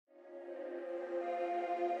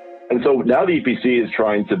And so now the EPC is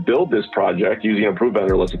trying to build this project using an approved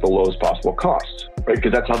vendor list at the lowest possible cost, right?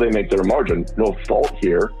 Because that's how they make their margin. No fault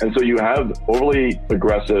here. And so you have overly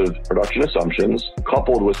aggressive production assumptions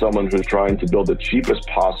coupled with someone who's trying to build the cheapest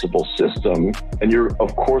possible system. And you're,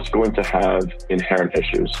 of course, going to have inherent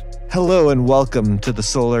issues. Hello and welcome to the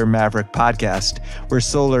Solar Maverick podcast, where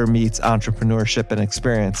solar meets entrepreneurship and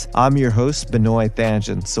experience. I'm your host, Benoy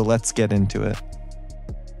Thanjan, so let's get into it.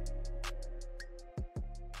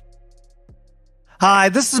 Hi,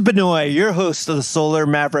 this is Benoy, your host of the Solar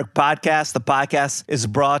Maverick podcast. The podcast is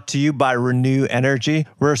brought to you by Reneu Energy.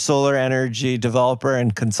 We're a solar energy developer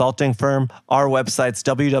and consulting firm. Our website's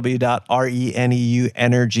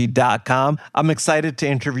www.reneuenergy.com. I'm excited to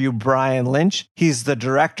interview Brian Lynch. He's the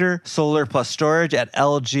director, solar plus storage at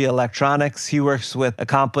LG Electronics. He works with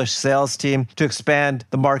accomplished sales team to expand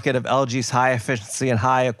the market of LG's high efficiency and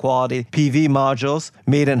high quality PV modules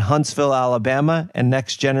made in Huntsville, Alabama, and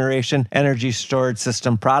next generation energy storage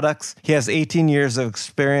system products. He has 18 years of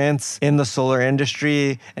experience in the solar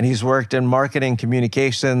industry, and he's worked in marketing,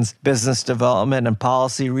 communications, business development, and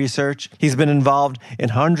policy research. He's been involved in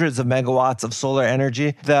hundreds of megawatts of solar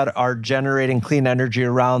energy that are generating clean energy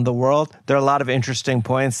around the world. There are a lot of interesting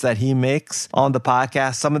points that he makes on the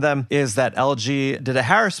podcast. Some of them is that LG did a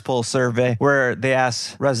Harris Poll survey where they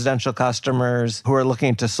asked residential customers who are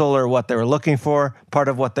looking to solar what they were looking for. Part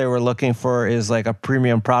of what they were looking for is like a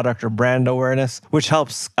premium product or brand awareness, which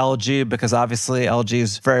helps LG because obviously LG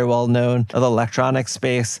is very well known in the electronic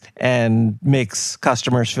space and makes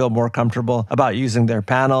customers feel more comfortable about using their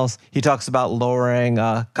panels. He talks about lowering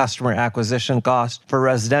customer acquisition costs for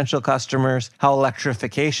residential customers, how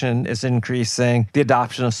electrification is increasing the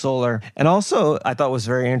adoption of solar. And also, I thought was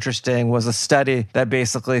very interesting was a study that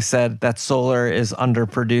basically said that solar is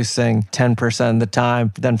underproducing 10% of the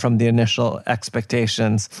time than from the initial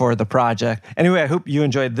expectations for the project. Anyway, I hope you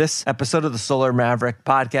enjoyed this episode of the Solar Maverick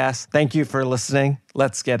podcast. Thank you for listening.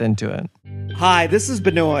 Let's get into it. Hi, this is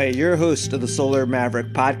Benoy, your host of the Solar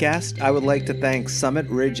Maverick podcast. I would like to thank Summit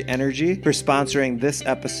Ridge Energy for sponsoring this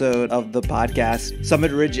episode of the podcast.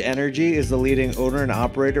 Summit Ridge Energy is the leading owner and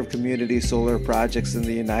operator of community solar projects in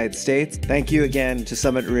the United States. Thank you again to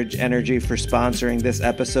Summit Ridge Energy for sponsoring this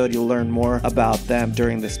episode. You'll learn more about them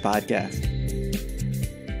during this podcast.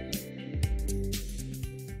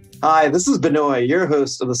 Hi, this is Benoy, your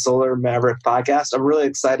host of the Solar Maverick podcast. I'm really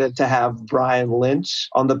excited to have Brian Lynch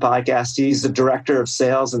on the podcast. He's the director of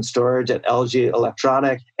sales and storage at LG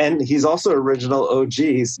Electronics, and he's also original OG.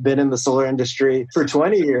 He's been in the solar industry for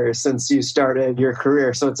 20 years since you started your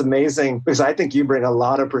career. So it's amazing because I think you bring a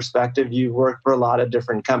lot of perspective. You work for a lot of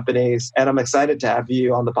different companies, and I'm excited to have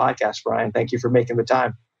you on the podcast, Brian. Thank you for making the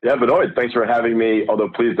time. Yeah, Benoit, thanks for having me. Although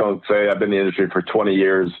please don't say I've been in the industry for 20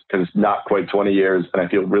 years because it's not quite 20 years. And I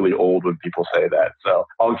feel really old when people say that. So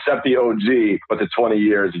I'll accept the OG, but the 20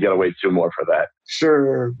 years, you got to wait 2 more for that.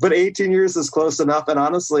 Sure. But 18 years is close enough. And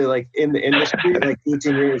honestly, like in the industry, like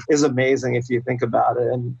 18 years is amazing if you think about it.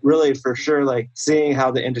 And really, for sure, like seeing how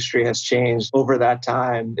the industry has changed over that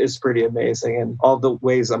time is pretty amazing. And all the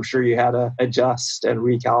ways I'm sure you had to adjust and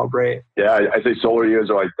recalibrate. Yeah, I say solar years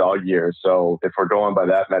are like dog years. So if we're going by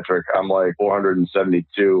that metric, I'm like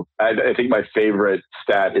 472. I think my favorite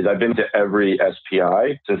stat is I've been to every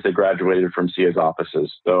SPI since they graduated from CA's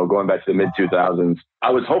offices. So going back to the mid-2000s, I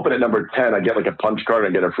was hoping at number 10, I'd get like a punch card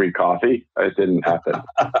and get a free coffee. It didn't happen.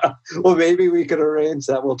 Well, maybe we could arrange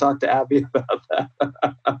that. We'll talk to Abby about that.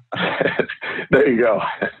 There you go.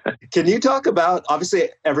 Can you talk about, obviously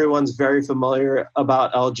everyone's very familiar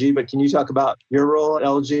about LG, but can you talk about your role at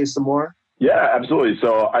LG some more? Yeah, absolutely.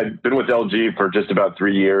 So I've been with LG for just about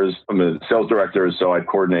 3 years. I'm a sales director, so I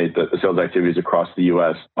coordinate the sales activities across the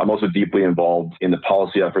U.S. I'm also deeply involved in the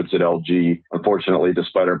policy efforts at LG. Unfortunately,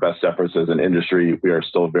 despite our best efforts as an industry, we are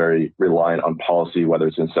still very reliant on policy, whether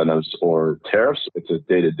it's incentives or tariffs. It's a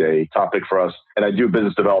day-to-day topic for us. And I do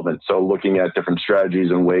business development, so looking at different strategies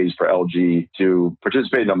and ways for LG to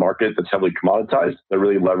participate in a market that's heavily commoditized, that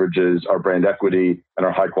really leverages our brand equity and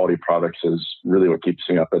our high-quality products is really what keeps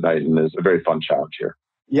me up at night and is a very fun challenge here.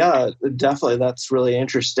 Yeah, definitely. That's really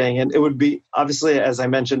interesting. And it would be, obviously, as I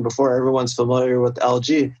mentioned before, everyone's familiar with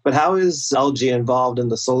LG. But how is LG involved in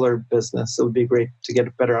the solar business? It would be great to get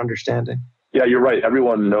a better understanding. Yeah, you're right.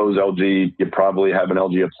 Everyone knows LG. You probably have an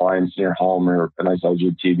LG appliance in your home or a nice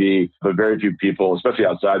LG TV, but very few people, especially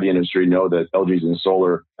outside the industry, know that LG's in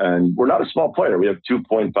solar. And we're not a small player. We have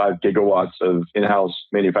 2.5 gigawatts of in-house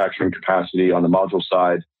manufacturing capacity on the module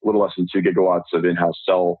side, a little less than 2 gigawatts of in-house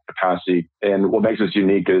cell capacity. And what makes us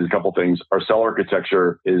unique is a couple things. Our cell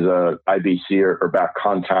architecture is a IBC or back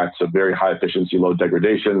contact, so very high efficiency, low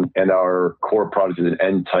degradation. And our core product is an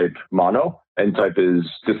N-type mono. N-type is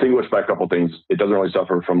distinguished by a couple of things. It doesn't really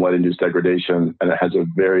suffer from light-induced degradation, and it has a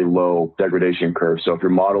very low degradation curve. So if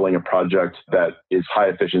you're modeling a project that is high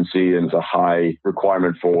efficiency and it's a high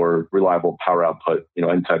requirement for reliable power output,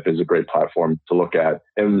 N-type is a great platform to look at.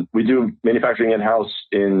 And we do manufacturing in-house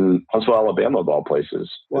in Huntsville, Alabama, of all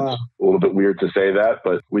places. Wow. It's a little bit weird to say that,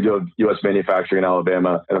 but we do have U.S. manufacturing in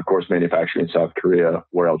Alabama and, of course, manufacturing in South Korea,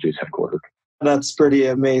 where LG is headquartered. That's pretty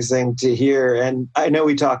amazing to hear. And I know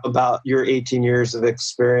we talk about your 18 years of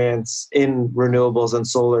experience in renewables and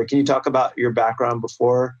solar. Can you talk about your background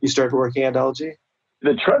before you started working at LG?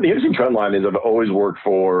 The interesting trend line is I've always worked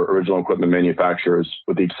for original equipment manufacturers,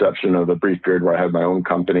 with the exception of a brief period where I had my own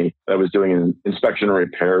company that was doing inspection and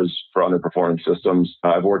repairs for underperforming systems.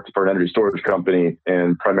 I've worked for an energy storage company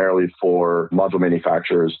and primarily for module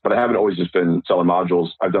manufacturers, but I haven't always just been selling modules.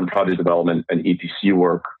 I've done project development and EPC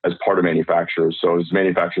work as part of manufacturers. So as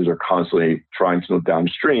manufacturers are constantly trying to move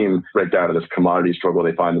downstream, break out of this commodity struggle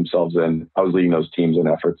they find themselves in, I was leading those teams and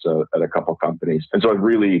efforts at a couple of companies. And so I've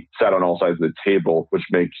really sat on all sides of the table, which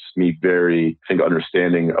makes me very,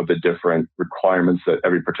 understanding of the different requirements that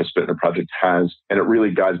every participant in a project has. And it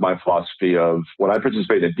really guides my philosophy of when I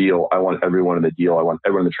participate in a deal, I want everyone in the deal, I want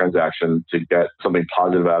everyone in the transaction to get something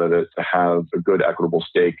positive out of it, to have a good equitable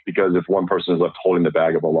stake. Because if one person is left holding the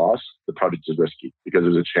bag of a loss, the project is risky because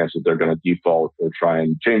there's a chance that they're going to default or try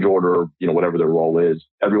and change order, whatever their role is.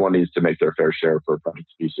 Everyone needs to make their fair share for a project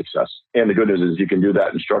to be a success. And the good news is you can do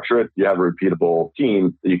that and structure it. You have a repeatable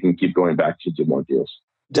team that you can keep going back to do more deals.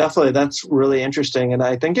 Definitely. That's really interesting. And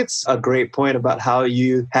I think it's a great point about how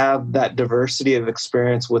you have that diversity of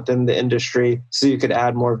experience within the industry so you could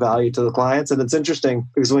add more value to the clients. And it's interesting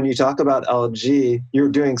because when you talk about LG, you're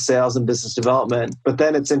doing sales and business development, but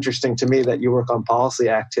then it's interesting to me that you work on policy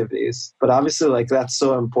activities. But obviously, that's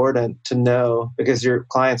so important to know because your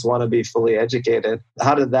clients want to be fully educated.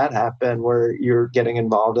 How did that happen where you're getting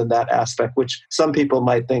involved in that aspect, which some people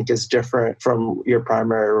might think is different from your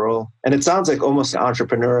primary role? And it sounds like almost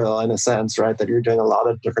entrepreneurial in a sense, right? That you're doing a lot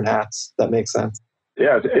of different hats. That makes sense.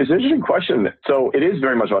 Yeah, it's an interesting question. So it is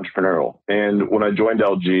very much entrepreneurial. And when I joined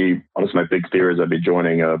LG, honestly, my big fear is I'd be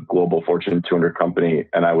joining a global Fortune 200 company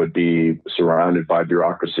and I would be surrounded by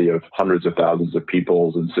bureaucracy of hundreds of thousands of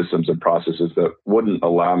people and systems and processes that wouldn't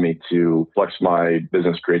allow me to flex my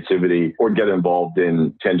business creativity or get involved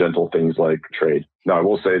in tangential things like trade. Now, I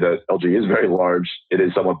will say that LG is very large. It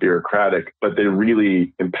is somewhat bureaucratic, but they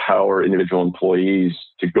really empower individual employees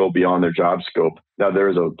to go beyond their job scope. Now, there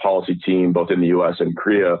is a policy team both in the US and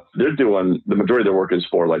Korea. They're doing, the majority of their work is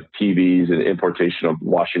for like TVs and importation of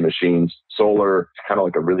washing machines. Solar is kind of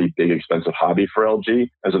like a really big, expensive hobby for LG.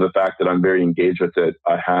 And so the fact that I'm very engaged with it,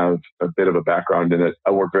 I have a bit of a background in it.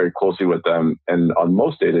 I work very closely with them. And on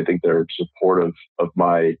most days, I think they're supportive of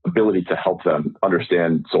my ability to help them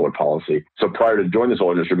understand solar policy. So prior to joining the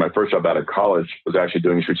solar industry, my first job out of college was actually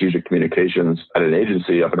doing strategic communications at an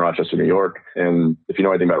agency up in Rochester, New York. And if you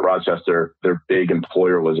know anything about Rochester, their big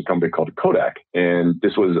employer was a company called Kodak. And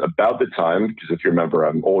this was about the time, because if you remember,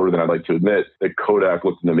 I'm older than I'd like to admit, that Kodak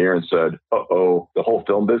looked in the mirror and said, the whole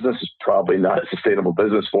film business is probably not a sustainable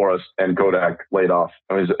business for us. And Kodak laid off.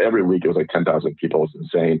 Every week it was like 10,000 people. It was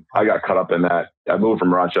insane. I got caught up in that. I moved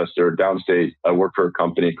from Rochester downstate. I worked for a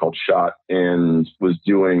company called Schott and was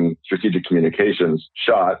doing strategic communications.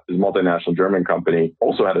 Schott is a multinational German company,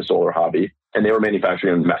 also had a solar hobby, and they were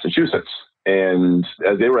manufacturing in Massachusetts. And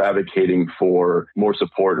as they were advocating for more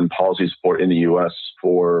support and policy support in the U.S.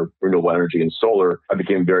 for renewable energy and solar, I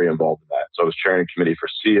became very involved in that. So I was chairing a committee for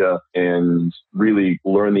SEIA and really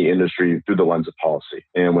learned the industry through the lens of policy.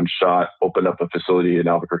 And when Schott opened up a facility in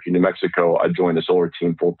Albuquerque, New Mexico, I joined the solar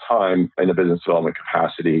team full time in a business development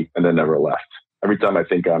capacity and then never left. Every time I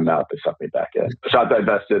think I'm out, they suck me back in. Schott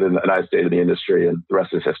divested and I stayed in the industry, and the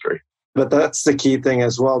rest is history. But that's the key thing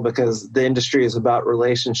as well, because the industry is about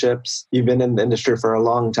relationships. You've been in the industry for a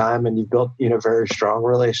long time and you've built, very strong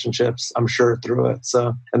relationships, I'm sure, through it.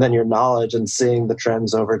 So, and then your knowledge and seeing the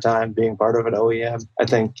trends over time, being part of an OEM, I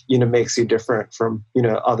think, makes you different from,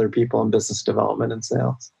 other people in business development and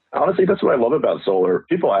sales. Honestly, that's what I love about solar.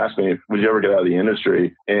 People ask me, would you ever get out of the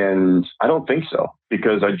industry? And I don't think so,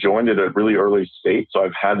 because I joined it at a really early state. So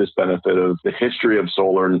I've had this benefit of the history of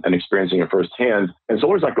solar and experiencing it firsthand. And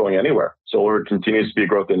solar's not going anywhere. Solar continues to be a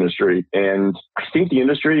growth industry. And I think the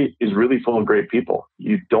industry is really full of great people.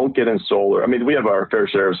 You don't get in solar. We have our fair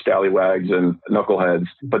share of scallywags and knuckleheads,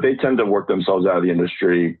 but they tend to work themselves out of the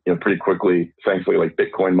industry pretty quickly. Thankfully, like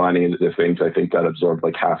Bitcoin mining and the things, I think that absorbed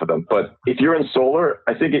like half of them. But if you're in solar,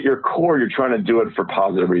 I think at your core, you're trying to do it for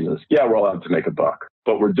positive reasons. Yeah, we're all out to make a buck.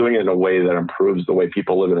 but we're doing it in a way that improves the way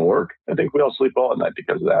people live and work. I think we all sleep well at night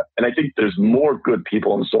because of that. And I think there's more good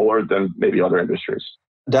people in solar than maybe other industries.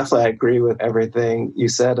 Definitely, I agree with everything you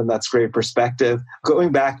said, and that's great perspective.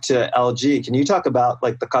 Going back to LG, can you talk about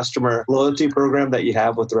like the customer loyalty program that you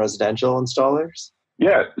have with the residential installers?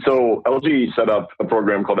 Yeah, so LG set up a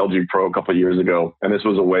program called LG Pro a couple of years ago, and this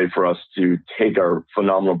was a way for us to take our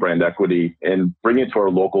phenomenal brand equity and bring it to our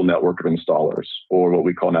local network of installers, or what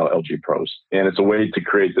we call now LG Pros. And it's a way to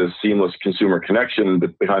create this seamless consumer connection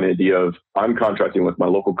behind the idea of I'm contracting with my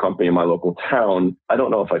local company in my local town. I don't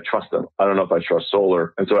know if I trust them. I don't know if I trust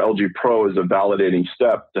solar. And so LG Pro is a validating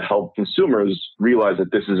step to help consumers realize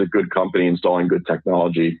that this is a good company installing good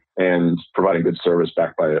technology and providing good service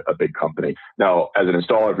backed by a big company. Now, as an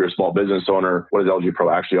installer, if you're a small business owner, what does LG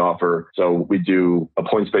Pro actually offer? So we do a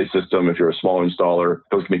points-based system. If you're a small installer,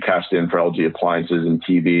 those can be cashed in for LG appliances and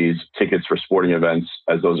TVs, tickets for sporting events,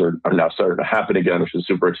 as those are now starting to happen again, which is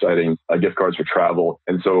super exciting, gift cards for travel.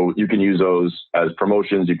 And so you can use those as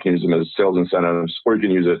promotions, you can use them as sales incentives, or you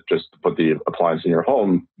can use it just to put the appliance in your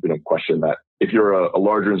home. We don't question that. If you're a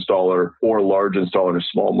larger installer or a large installer in a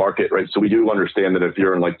small market, right? So we do understand that if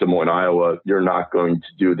you're in like Des Moines, Iowa, you're not going to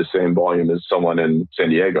do the same volume as someone in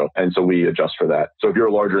San Diego. And so we adjust for that. So if you're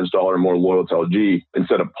a larger installer and more loyal to LG,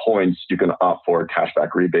 instead of points, you can opt for a cashback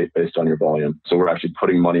rebate based on your volume. So we're actually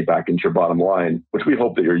putting money back into your bottom line, which we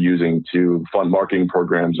hope that you're using to fund marketing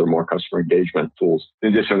programs or more customer engagement tools.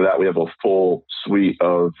 In addition to that, we have a full suite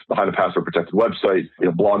of behind the password protected website,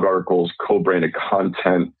 blog articles, co-branded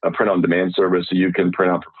content, a print-on-demand service. So you can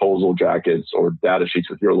print out proposal jackets or data sheets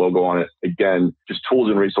with your logo on it. Again, just tools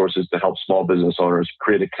and resources to help small business owners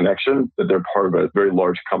create a connection that they're part of a very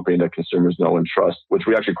large company that consumers know and trust, which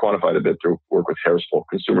we actually quantified a bit through work with Harris Poll.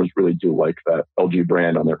 Consumers really do like that LG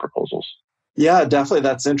brand on their proposals. Yeah, definitely.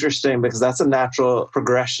 That's interesting because that's a natural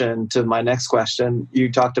progression to my next question.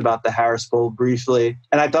 You talked about the Harris Poll briefly,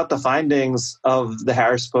 and I thought the findings of the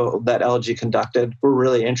Harris Poll that LG conducted were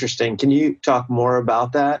really interesting. Can you talk more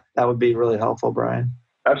about that? That would be really helpful, Brian.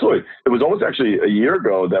 Absolutely. It was almost actually a year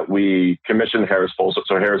ago that we commissioned Harris Poll.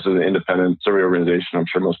 So Harris is an independent survey organization. I'm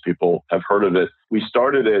sure most people have heard of it. We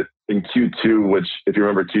started it in Q2, which if you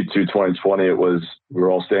remember Q2 2020, we were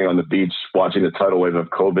all staying on the beach watching the tidal wave of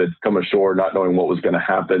COVID come ashore, not knowing what was going to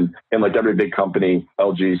happen. And like every big company,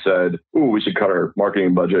 LG said, ooh, we should cut our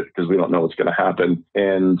marketing budget because we don't know what's going to happen.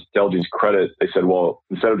 And to LG's credit, they said, well,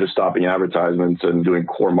 instead of just stopping advertisements and doing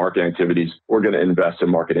core marketing activities, we're going to invest in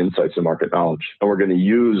market insights and market knowledge. And we're going to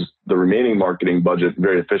use the remaining marketing budget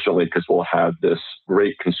very efficiently because we'll have this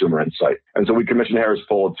great consumer insight. And so we commissioned Harris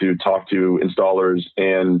Poll to talk to installers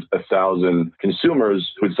and 1,000 consumers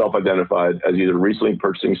who had self-identified as either recently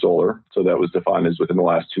purchasing solar, so that was defined as within the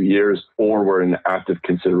last 2 years, or were in an active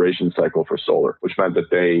consideration cycle for solar, which meant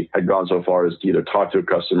that they had gone so far as to either talk to a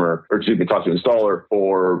customer, or talk to an installer,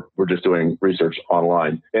 or were just doing research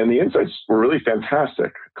online. And the insights were really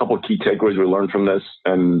fantastic. A couple of key takeaways we learned from this,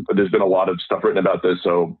 and there's been a lot of stuff written about this,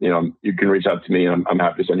 so you can reach out to me, and I'm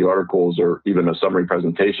happy to send you articles or even a summary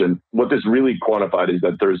presentation. What this really quantified is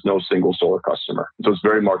that there is no single solar customer. So it's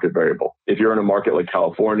very market variable. If you're in a market like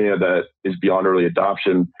California that is beyond early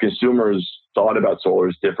adoption, consumers thought about solar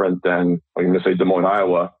is different than, I'm going to say Des Moines,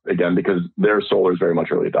 Iowa, again, because their solar is very much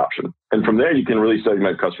early adoption. And from there, you can really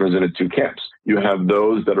segment customers into two camps. You have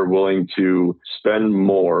those that are willing to spend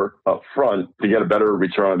more upfront to get a better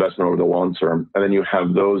return on investment over the long term. And then you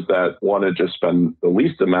have those that want to just spend the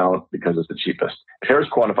least amount because it's the cheapest. Harris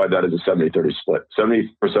quantified that as a 70-30 split.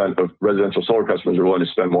 70% of residential solar customers are willing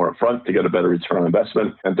to spend more upfront to get a better return on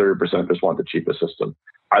investment, and 30% just want the cheapest system.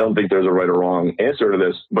 I don't think there's a right or wrong answer to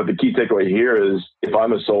this, but the key takeaway here is if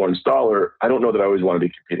I'm a solar installer, I don't know that I always want to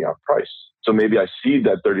be competing on price. So maybe I cede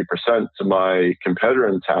that 30% to my competitor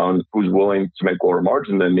in town who's willing to make lower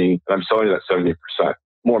margin than me, and I'm selling that 70%.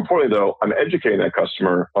 More importantly, though, I'm educating that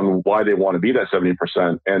customer on why they want to be that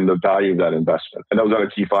 70% and the value of that investment. And that was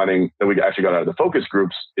another key finding that we actually got out of the focus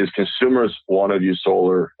groups is consumers want to view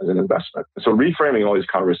solar as an investment. So reframing all these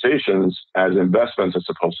conversations as investments as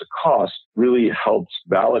opposed to cost really helps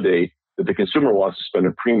validate that the consumer wants to spend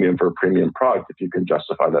a premium for a premium product if you can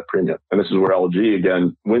justify that premium. And this is where LG,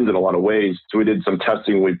 again, wins in a lot of ways. So we did some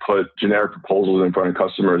testing. We put generic proposals in front of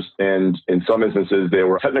customers. And in some instances, they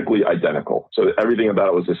were technically identical. So everything about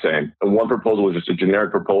it was the same. And one proposal was just a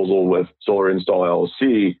generic proposal with Solar Install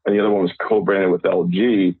LLC. And the other one was co-branded with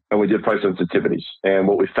LG. And we did price sensitivities. And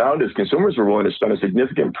what we found is consumers were willing to spend a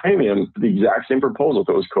significant premium for the exact same proposal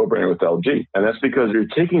that was co-branded with LG. And that's because you're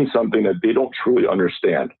taking something that they don't truly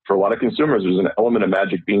understand. For a lot of consumers, consumers, there's an element of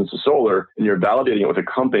magic being to solar, and you're validating it with a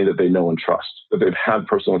company that they know and trust, that they've had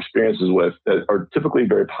personal experiences with that are typically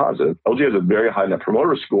very positive. LG has a very high net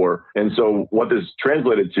promoter score. And so what this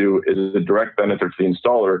translated to is a direct benefit for the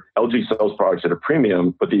installer. LG sells products at a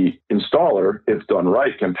premium, but the installer, if done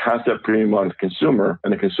right, can pass that premium on to the consumer,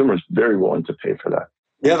 and the consumer is very willing to pay for that.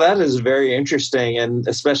 Yeah, that is very interesting. And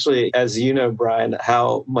especially, as you know, Brian,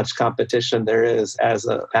 how much competition there is as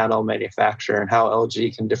a panel manufacturer and how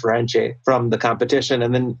LG can differentiate from the competition.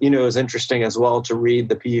 And then, it's interesting as well to read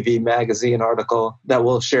the PV Magazine article that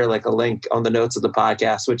we'll share like a link on the notes of the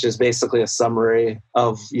podcast, which is basically a summary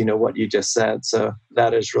of, what you just said. So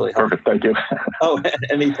that is really helpful. Perfect. Thank you. Oh,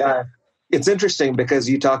 anytime. It's interesting because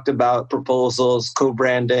you talked about proposals,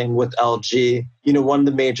 co-branding with LG. One of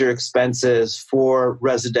the major expenses for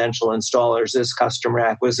residential installers is customer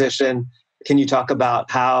acquisition. Can you talk about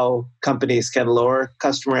how companies can lower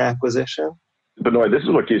customer acquisition? Benoy, this is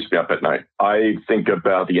what keeps me up at night. I think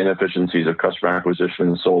about the inefficiencies of customer acquisition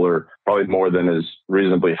in solar probably more than is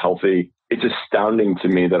reasonably healthy. It's astounding to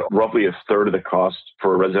me that roughly a third of the cost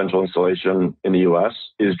for a residential installation in the US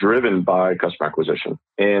is driven by customer acquisition.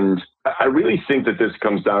 And I really think that this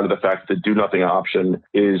comes down to the fact that the do nothing option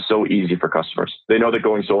is so easy for customers. They know that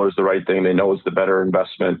going solar is the right thing. They know it's the better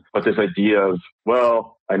investment. But this idea of,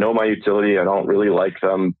 well, I know my utility, I don't really like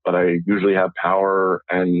them, but I usually have power.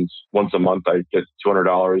 And once a month, I get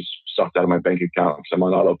 $200 sucked out of my bank account because I'm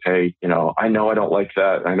on auto pay. I know I don't like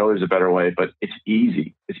that. I know there's a better way, but it's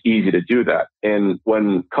easy. It's easy to do that. And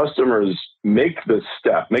when customers make the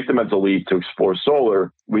step, make the mental leap to explore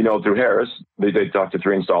solar, we know through Harris, they talk to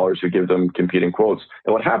 3 installers who give them competing quotes.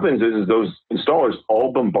 And what happens is those installers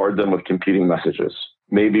all bombard them with competing messages.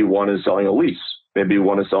 Maybe one is selling a lease. Maybe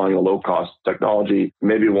one is selling a low-cost technology.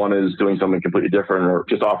 Maybe one is doing something completely different or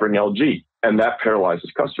just offering LG. And that paralyzes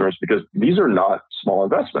customers because these are not small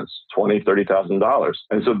investments, $20,000, $30,000.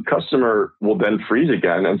 And so the customer will then freeze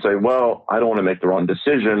again and say, well, I don't want to make the wrong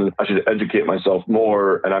decision. I should educate myself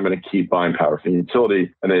more, and I'm going to keep buying power from the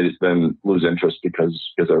utility. And they then lose interest because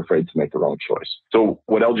they're afraid to make the wrong choice. So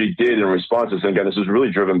what LG did in response to this, and again, this is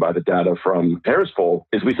really driven by the data from Harris Poll,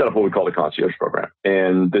 is we set up what we call the concierge program.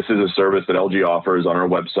 And this is a service that LG offers on our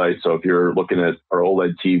website. So if you're looking at our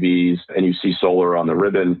OLED TVs and you see solar on the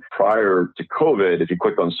ribbon, prior to COVID, if you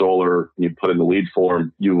clicked on solar and you put in the lead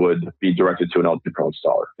form, you would be directed to an LG Pro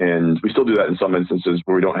installer. And we still do that in some instances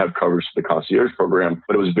where we don't have coverage for the concierge program,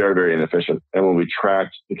 but it was very, very inefficient. And when we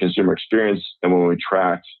tracked the consumer experience and when we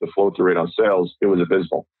tracked the flow-through rate on sales, it was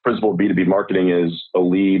abysmal. Principle of B2B marketing is a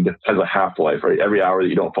lead has a half-life, right? Every hour that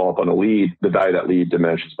you don't follow up on a lead, the value of that lead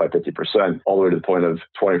diminishes by 50%, all the way to the point of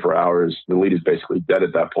 24 hours. The lead is basically dead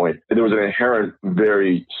at that point. And there was an inherent,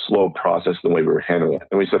 very slow process in the way we were handling it.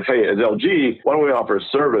 And we said, hey, as LG, why don't we offer a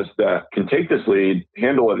service that can take this lead,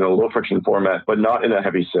 handle it in a low-friction format, but not in a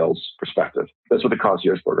heavy sales perspective? That's what the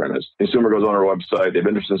concierge program is. Consumer goes on our website, they have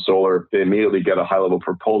interest in solar, they immediately get a high-level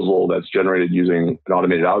proposal that's generated using an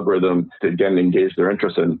automated algorithm to, again, engage their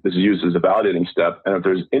interest in. This is used as a validating step. And if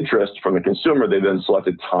there's interest from the consumer, they then select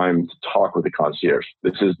a time to talk with the concierge.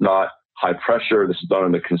 This is not high pressure. This is done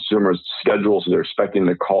on the consumer's schedule. So they're expecting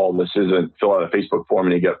the call. This isn't fill out a Facebook form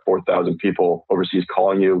and you get 4,000 people overseas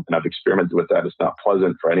calling you. And I've experimented with that. It's not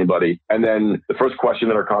pleasant for anybody. And then the first question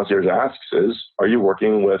that our concierge asks is, are you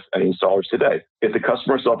working with any installers today? If the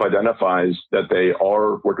customer self-identifies that they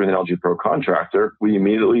are working with an LG Pro contractor, we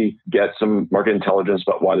immediately get some market intelligence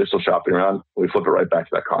about why they're still shopping around. We flip it right back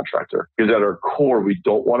to that contractor. Because at our core, we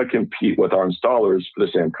don't want to compete with our installers for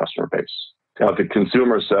the same customer base. Now, if the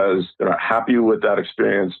consumer says they're not happy with that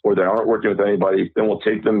experience or they aren't working with anybody, then we'll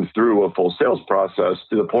take them through a full sales process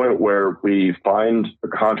to the point where we find a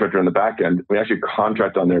contractor in the back end. We actually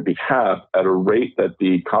contract on their behalf at a rate that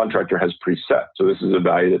the contractor has preset. So this is a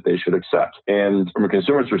value that they should accept. And from a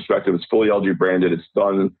consumer's perspective, it's fully LG branded. It's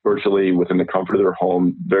done virtually within the comfort of their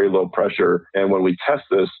home, very low pressure. And when we test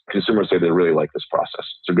this, consumers say they really like this process.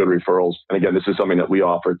 So good referrals. And again, this is something that we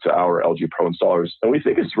offer to our LG Pro installers. And we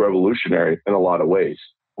think it's revolutionary in a lot of ways.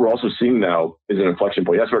 We're also seeing now is an inflection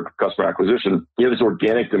point. Yes, for customer acquisition, you have this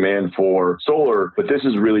organic demand for solar, but this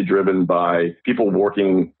is really driven by people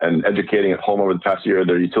working and educating at home over the past year.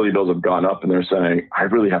 Their utility bills have gone up and they're saying, I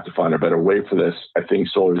really have to find a better way for this. I think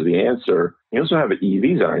solar is the answer. You also have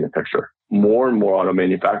EVs entering the picture. more and more auto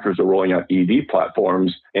manufacturers are rolling out EV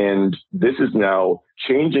platforms. And this is now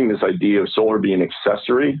changing this idea of solar being an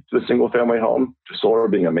accessory to the single family home to solar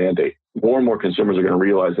being a mandate. More and more consumers are going to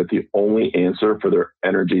realize that the only answer for their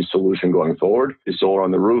energy solution going forward is solar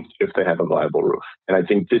on the roof if they have a viable roof. And I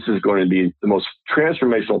think this is going to be the most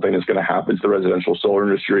transformational thing that's going to happen to the residential solar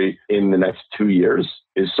industry in the next 2 years.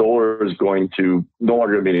 Is solar is going to no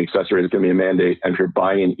longer be an accessory, it's going to be a mandate. And if you're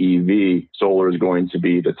buying an EV, solar is going to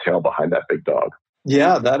be the tail behind that big dog.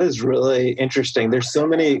 Yeah, that is really interesting. There's so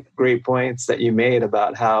many great points that you made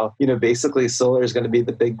about how, basically solar is going to be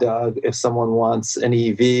the big dog if someone wants an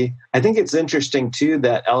EV. I think it's interesting too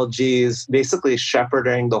that LG is basically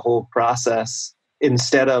shepherding the whole process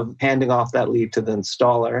instead of handing off that lead to the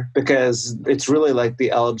installer, because it's really like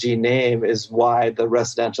the LG name is why the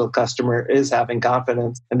residential customer is having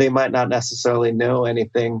confidence, and they might not necessarily know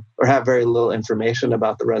anything or have very little information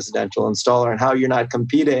about the residential installer and how you're not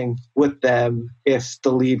competing with them if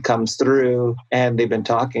the lead comes through and they've been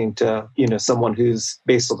talking to, someone who's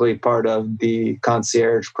basically part of the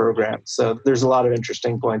concierge program. So there's a lot of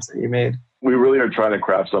interesting points that you made. We really are trying to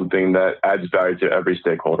craft something that adds value to every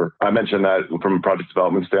stakeholder. I mentioned that from a project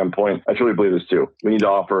development standpoint. I truly believe this too. We need to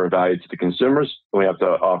offer value to the consumers, and we have to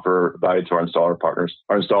offer value to our installer partners.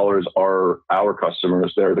 Our installers are our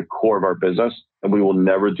customers. They're the core of our business, and we will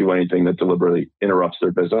never do anything that deliberately interrupts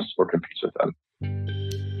their business or competes with them.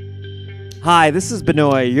 Hi, this is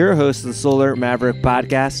Benoy, your host of the Solar Maverick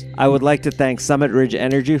podcast. I would like to thank Summit Ridge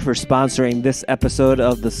Energy for sponsoring this episode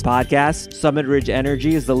of this podcast. Summit Ridge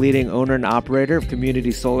Energy is the leading owner and operator of community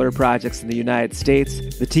solar projects in the United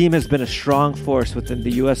States. The team has been a strong force within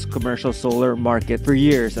the U.S. commercial solar market for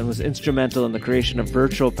years and was instrumental in the creation of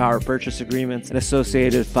virtual power purchase agreements and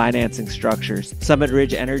associated financing structures. Summit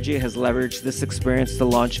Ridge Energy has leveraged this experience to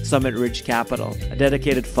launch Summit Ridge Capital, a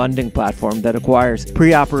dedicated funding platform that acquires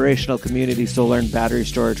pre-operational community solar and battery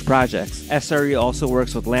storage projects. SRE also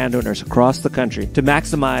works with landowners across the country to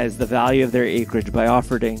maximize the value of their acreage by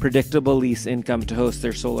offering predictable lease income to host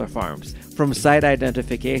their solar farms. From site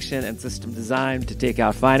identification and system design to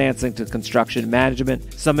takeout financing to construction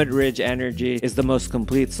management, Summit Ridge Energy is the most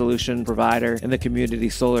complete solution provider in the community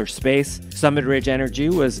solar space. Summit Ridge Energy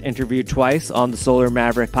was interviewed twice on the Solar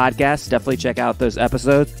Maverick podcast. Definitely check out those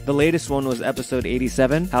episodes. The latest one was episode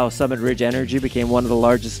 87, how Summit Ridge Energy became one of the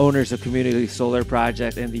largest owners of community solar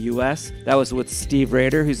project in the U.S. That was with Steve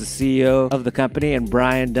Rader, who's the CEO of the company, and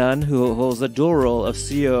Brian Dunn, who holds a dual role of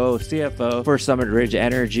COO, CFO for Summit Ridge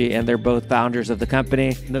Energy, and they're both founders of the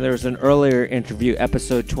company. And then there was an earlier interview,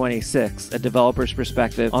 episode 26, a developer's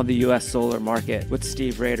perspective on the U.S. solar market with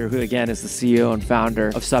Steve Rader, who again is the CEO and founder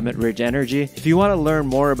of Summit Ridge Energy. If you want to learn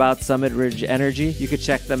more about Summit Ridge Energy, you could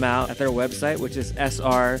check them out at their website, which is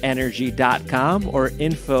srenergy.com or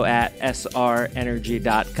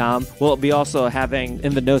info@srenergy.com. We'll be also having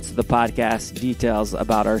in the notes of the podcast details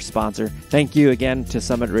about our sponsor. Thank you again to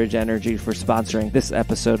Summit Ridge Energy for sponsoring this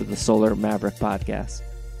episode of the Solar Maverick podcast.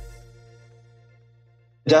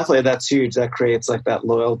 Definitely, that's huge. That creates like that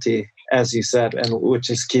loyalty, as you said, and which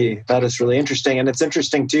is key. That is really interesting. And it's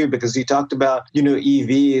interesting too, because you talked about,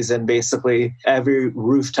 EVs and basically every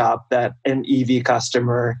rooftop that an EV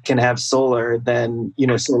customer can have solar, then,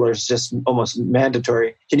 solar is just almost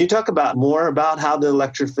mandatory. Can you talk about more about how the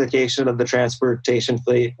electrification of the transportation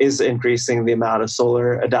fleet is increasing the amount of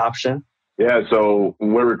solar adoption? Yeah, so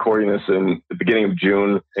we're recording this in the beginning of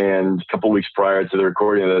June, and a couple of weeks prior to the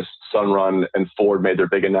recording of this, Sunrun and Ford made their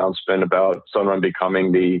big announcement about Sunrun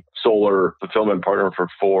becoming the solar fulfillment partner for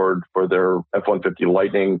Ford for their F-150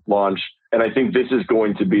 Lightning launch. And I think this is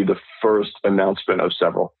going to be the first announcement of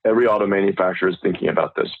several. Every auto manufacturer is thinking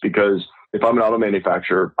about this, because if I'm an auto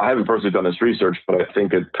manufacturer, I haven't personally done this research, but I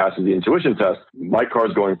think it passes the intuition test. My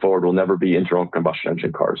cars going forward will never be internal combustion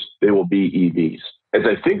engine cars. They will be EVs. As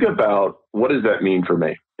I think about what does that mean for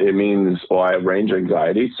me? It means, I have range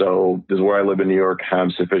anxiety. So does where I live in New York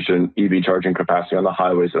have sufficient EV charging capacity on the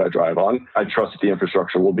highways that I drive on? I trust that the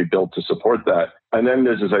infrastructure will be built to support that. And then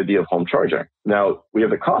there's this idea of home charging. Now, we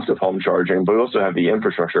have the cost of home charging, but we also have the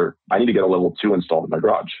infrastructure. I need to get a level 2 installed in my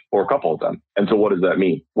garage, or a couple of them. And so what does that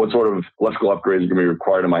mean? What sort of electrical upgrades are going to be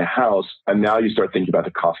required in my house? And now you start thinking about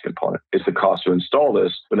the cost component. It's the cost to install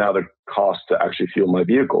this, but now the cost to actually fuel my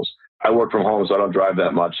vehicles. I work from home, so I don't drive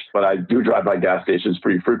that much, but I do drive by gas stations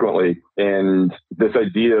pretty frequently. And this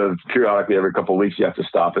idea of periodically every couple of weeks, you have to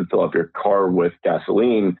stop and fill up your car with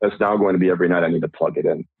gasoline, that's now going to be every night I need to plug it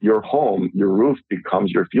in. Your home, your roof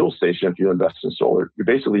becomes your fuel station if you invest in solar. You're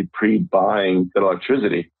basically pre-buying that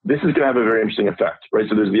electricity. This is going to have a very interesting effect, right?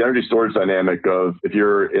 So there's the energy storage dynamic of if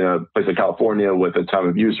you're in a place like California with a time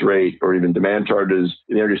of use rate or even demand charges,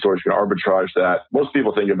 the energy storage can arbitrage that. Most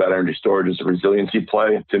people think about energy storage as a resiliency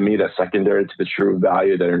play. To me, that's secondary to the true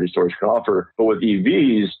value that energy storage can offer. But with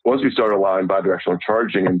EVs, once we start allowing bidirectional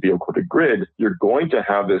charging and vehicle to grid, you're going to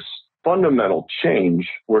have this fundamental change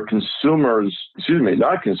where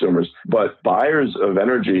not consumers, but buyers of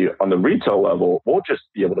energy on the retail level won't just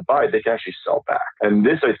be able to buy, they can actually sell back. And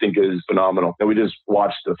this, I think, is phenomenal. And we just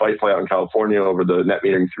watched the fight play out in California over the net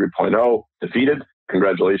metering 3.0, defeated.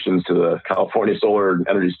 Congratulations to the California Solar and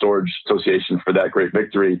Energy Storage Association for that great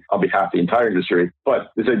victory on behalf of the entire industry.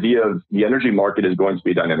 But this idea of the energy market is going to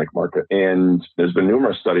be a dynamic market. And there's been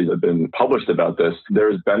numerous studies that have been published about this.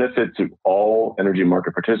 There's benefit to all energy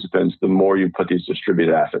market participants the more you put these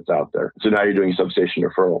distributed assets out there. So now you're doing substation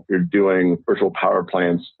referral, you're doing virtual power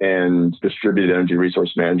plants and distributed energy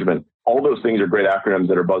resource management. All those things are great acronyms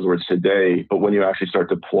that are buzzwords today, but when you actually start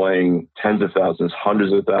deploying tens of thousands,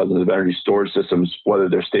 hundreds of thousands of energy storage systems, whether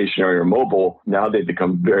they're stationary or mobile, now they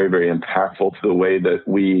become very, very impactful to the way that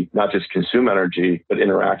we not just consume energy, but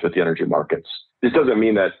interact with the energy markets. This doesn't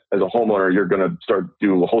mean that as a homeowner, you're going to start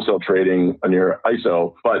doing wholesale trading on your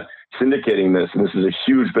ISO, but syndicating this, and this is a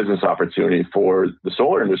huge business opportunity for the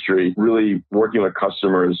solar industry, really working with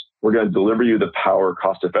customers. We're going to deliver you the power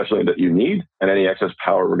cost efficiently that you need, and any excess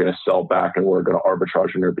power we're going to sell back and we're going to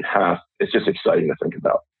arbitrage on your behalf. It's just exciting to think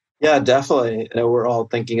about. Yeah, definitely. We're all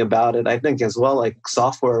thinking about it. I think as well, like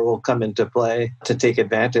software will come into play to take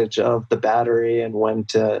advantage of the battery and when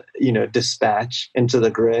to, dispatch into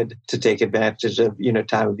the grid to take advantage of,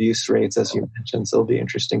 time of use rates, as you mentioned. So it'll be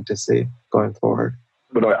interesting to see going forward.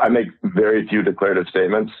 But I make very few declarative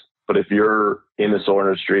statements. But if you're in the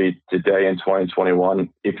solar industry today in 2021,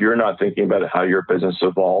 if you're not thinking about how your business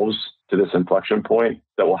evolves to this inflection point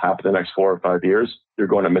that will happen the next 4 or 5 years, you're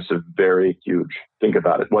going to miss a very huge. Think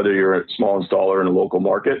about it. Whether you're a small installer in a local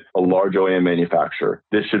market, a large OEM manufacturer,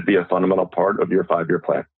 this should be a fundamental part of your 5-year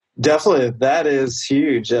plan. Definitely. That is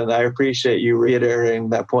huge. And I appreciate you reiterating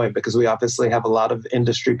that point because we obviously have a lot of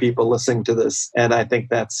industry people listening to this. And I think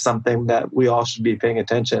that's something that we all should be paying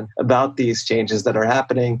attention about these changes that are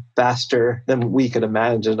happening faster than we could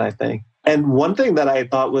imagine, I think. And one thing that I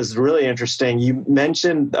thought was really interesting, you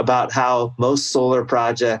mentioned about how most solar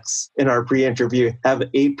projects in our pre-interview have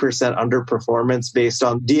 8% underperformance based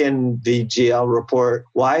on DNVGL report.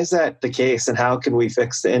 Why is that the case and how can we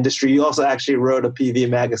fix the industry? You also actually wrote a PV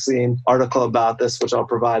Magazine article about this, which I'll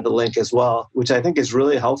provide the link as well, which I think is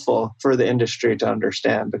really helpful for the industry to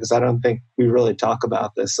understand because I don't think we really talk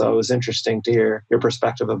about this. So it was interesting to hear your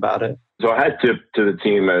perspective about it. So I had tipped to the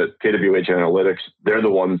team at KWH Analytics. They're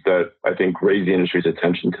the ones that I think raise the industry's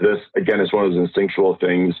attention to this. Again, it's one of those instinctual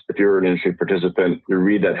things. If you're an industry participant, you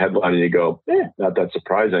read that headline and you go, not that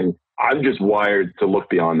surprising. I'm just wired to look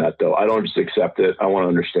beyond that, though. I don't just accept it. I want to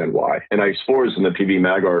understand why. And I explore this in the PV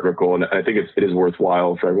Mag article, and I think it is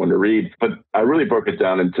worthwhile for everyone to read. But I really broke it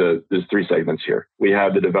down into there's 3 segments here. We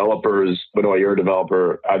have the developers. Benoy, you're a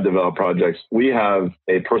developer. I've developed projects. We have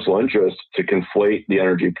a personal interest to conflate the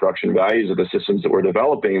energy production values of the systems that we're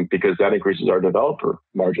developing because that increases our developer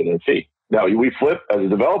margin and fee. Now, we flip, as a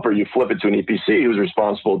developer, you flip it to an EPC who's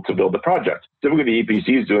responsible to build the project. Typically, the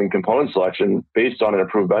EPC is doing component selection based on an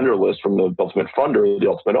approved vendor list from the ultimate funder or the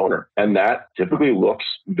ultimate owner. And that typically looks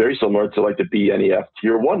very similar to like the BNEF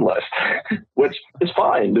Tier 1 list, which is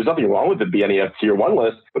fine. There's nothing wrong with the BNEF Tier 1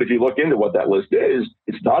 list. But if you look into what that list is,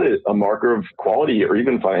 it's not a marker of quality or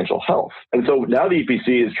even financial health. And so now the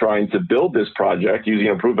EPC is trying to build this project using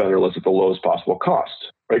an approved vendor list at the lowest possible cost.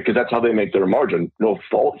 Right? Because that's how they make their margin. No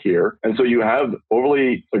fault here. And so you have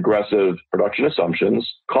overly aggressive production assumptions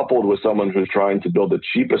coupled with someone who's trying to build the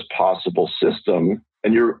cheapest possible system.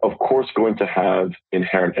 And you're, of course, going to have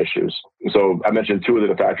inherent issues. So I mentioned 2 of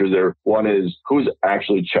the factors there. One is who's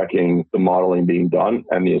actually checking the modeling being done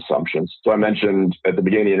and the assumptions. So I mentioned at the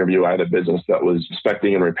beginning of the interview, I had a business that was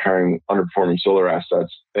inspecting and repairing underperforming solar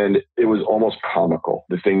assets. And it was almost comical,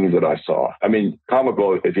 the things that I saw. I mean,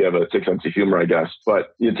 comical if you have a sick sense of humor, I guess.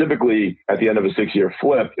 But typically, at the end of a 6-year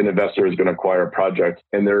flip, an investor is going to acquire a project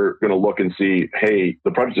and they're going to look and see, hey,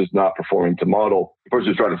 the project is not performing to model. person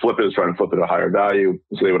who's trying to flip it is trying to flip it at a higher value.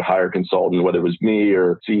 So they would hire a consultant, whether it was me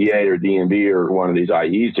or CEA or DNB or one of these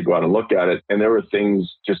IEs to go out and look at it. And there were things,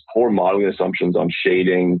 just poor modeling assumptions on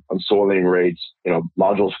shading, on soiling rates,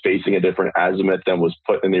 modules facing a different azimuth than was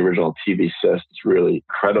put in the original TV sys. It's really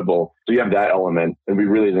credible. So you have that element. And we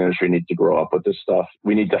really, as an industry, need to grow up with this stuff.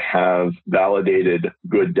 We need to have validated,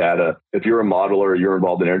 good data. If you're a modeler, you're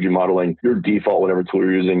involved in energy modeling, your default, whatever tool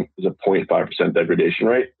you're using, is a 0.5% degradation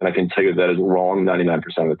rate. And I can tell you that is wrong 99%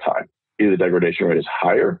 of the time. Either the degradation rate is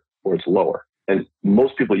higher or it's lower. And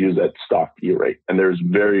most people use that stock E rate. And there's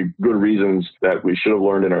very good reasons that we should have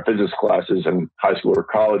learned in our physics classes in high school or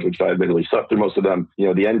college, which I admittedly sucked through most of them.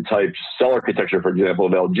 The N-type cell architecture, for example,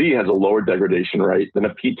 of LG has a lower degradation rate than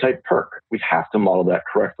a P-type PERC. We have to model that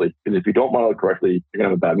correctly. Because if you don't model it correctly, you're going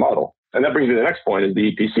to have a bad model. And that brings me to the next point is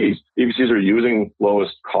the EPCs. EPCs are using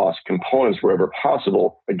lowest cost components wherever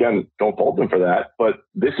possible. Again, don't fault them for that. But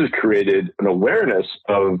this has created an awareness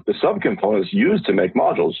of the subcomponents used to make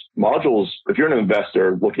modules. Modules, if you're an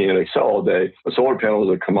investor looking at Excel all day, a solar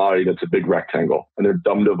panel is a commodity that's a big rectangle. And they're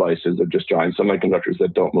dumb devices. They're just giant semiconductors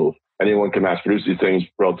that don't move. Anyone can mass produce these things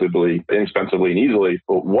relatively inexpensively and easily.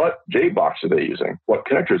 But what J-box are they using? What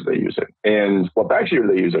connectors are they using? And what backsheet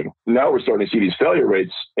are they using? Now we're starting to see these failure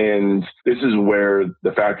rates. And this is where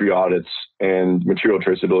the factory audits and material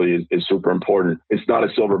traceability is super important. It's not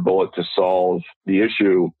a silver bullet to solve the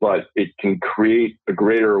issue, but it can create a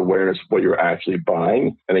greater awareness of what you're actually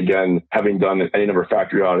buying. And again, having done any number of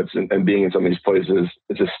factory audits and being in some of these places,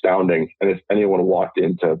 it's astounding. And if anyone walked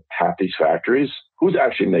into half these factories, who's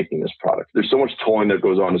actually making this product? There's so much tolling that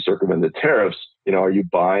goes on to circumvent the tariffs. Are you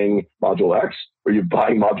buying module X or are you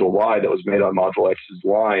buying module Y that was made on module X's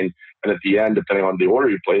line? And at the end, depending on the order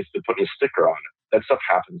you place, they're putting a sticker on it. That stuff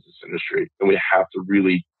happens in this industry. And we have to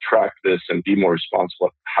really track this and be more responsible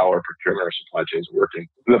at how our procurement or supply chain is working.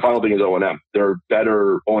 And the final thing is O&M. There are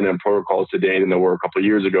better O&M protocols today than there were a couple of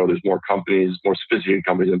years ago. There's more companies, more sophisticated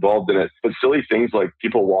companies involved in it. But silly things like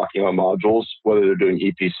people walking on modules, whether they're doing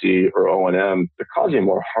EPC or O&M, they're causing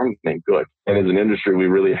more harm than good. And as an industry, we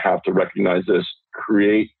really have to recognize this,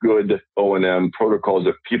 create good O&M protocols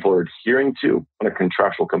that people are adhering to on a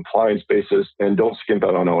contractual compliance basis, and don't skimp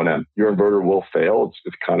out on O&M. Your inverter will fail.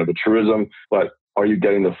 It's kind of a truism, but are you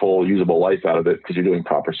getting the full usable life out of it because you're doing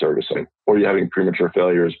proper servicing? Or are you having premature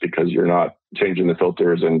failures because you're not changing the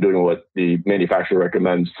filters and doing what the manufacturer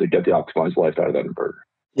recommends to get the optimized life out of that inverter?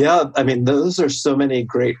 Yeah, those are so many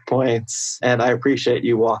great points, and I appreciate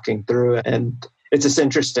you walking through it. And it's just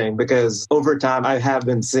interesting because over time, I have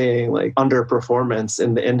been seeing underperformance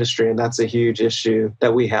in the industry, and that's a huge issue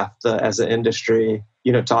that we have to, as an industry,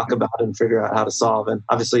 talk about and figure out how to solve. And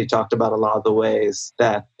obviously you talked about a lot of the ways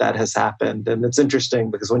that has happened. And it's interesting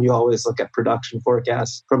because when you always look at production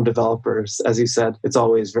forecasts from developers, as you said, it's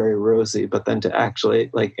always very rosy, but then to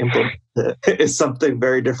actually implement it is something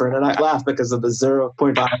very different. And I laugh because of the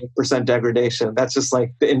 0.5% degradation. That's just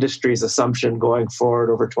the industry's assumption going forward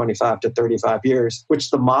over 25 to 35 years, which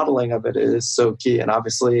the modeling of it is so key. And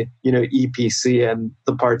obviously, EPC and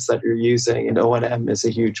the parts that you're using in O&M is a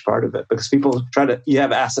huge part of it because people you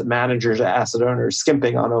have asset managers, asset owners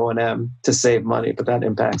skimping on O&M to save money, but that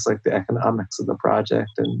impacts the economics of the project.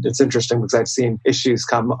 And it's interesting because I've seen issues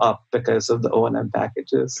come up because of the O&M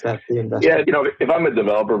packages that the investor. Yeah, if I'm a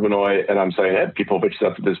developer, Benoy, and I'm saying, hey, people have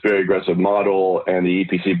accepted this very aggressive model and the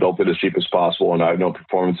EPC built it as cheap as possible and I have no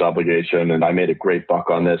performance obligation and I made a great buck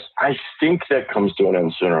on this, I think that comes to an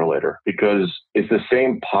end sooner or later because it's the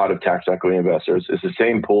same pot of tax equity investors. It's the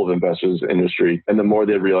same pool of investors in the industry. And the more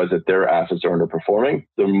they realize that their assets are underperforming,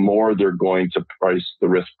 the more they're going to price the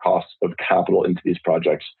risk cost of capital into these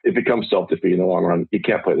projects. It becomes self-defeating in the long run. You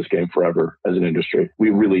can't play this game forever as an industry. We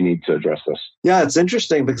really need to address this. Yeah, it's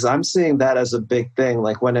interesting because I'm seeing that as a big thing.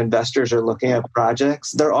 When investors are looking at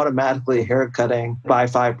projects, they're automatically haircutting by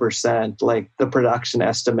 5%, the production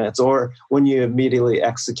estimates, or when you immediately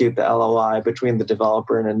execute the LOI between the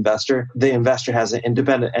developer and investor, the investor has an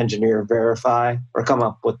independent engineer verify or come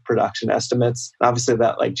up with production estimates. Obviously,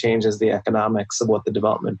 that changes the economics of what the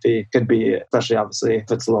development fee could be, especially obviously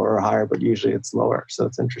if it's lower or higher, but usually it's lower. So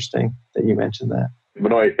it's interesting that you mentioned that.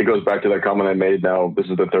 Benoy, it goes back to that comment I made now. This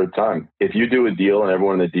is the third time. If you do a deal and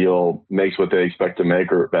everyone in the deal makes what they expect to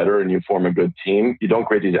make or better and you form a good team, you don't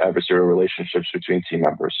create these adversarial relationships between team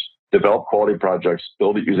members. develop quality projects,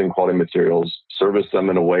 build it using quality materials, service them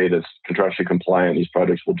in a way that's contractually compliant. These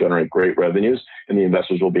projects will generate great revenues and the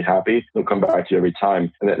investors will be happy. They'll come back to you every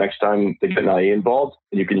time. And that next time they get an IE involved,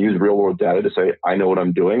 and you can use real world data to say, I know what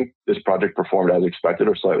I'm doing. This project performed as expected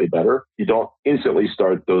or slightly better. You don't instantly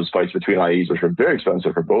start those fights between IEs, which are very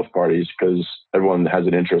expensive for both parties because everyone has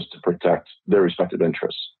an interest to protect their respective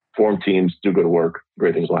interests. Form teams, do good work,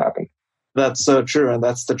 great things will happen. That's so true. And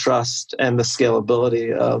that's the trust and the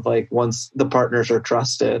scalability of like once the partners are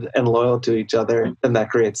trusted and loyal to each other, then that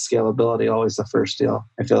creates scalability. Always the first deal,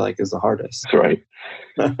 I feel like, is the hardest. That's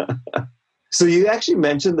right. So you actually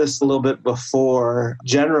mentioned this a little bit before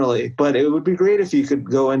generally, but it would be great if you could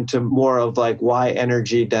go into more of like why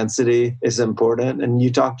energy density is important. And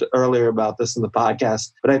you talked earlier about this in the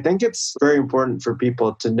podcast, but I think it's very important for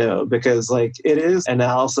people to know because like it is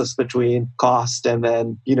analysis between cost and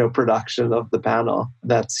then, production of the panel.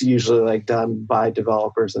 That's usually like done by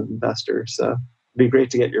developers and investors. So it'd be great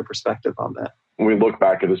to get your perspective on that. When we look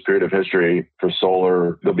back at this period of history for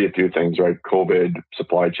solar, there'll be a few things, right? COVID,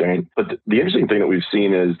 supply chain. But the interesting thing that we've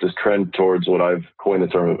seen is this trend towards what I've coined the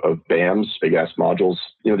term of BAMs, big ass modules.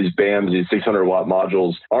 These BAMs, these 600 watt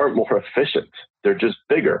modules aren't more efficient. They're just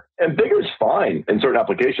bigger. And bigger is fine in certain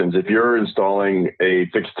applications. If you're installing a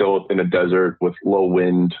fixed tilt in a desert with low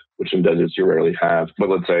wind, which in deserts you rarely have, but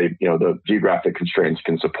let's say, the geographic constraints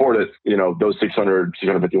can support it, those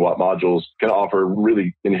 650 watt modules can offer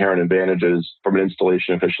really inherent advantages from an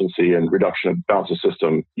installation efficiency and reduction of balance of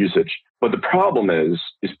system usage. But the problem is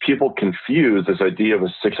people confuse this idea of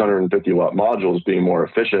a 650 watt module as being more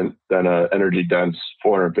efficient than an energy dense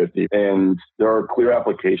 450. And there are clear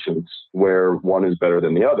applications where one is better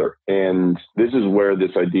than the other. And this is where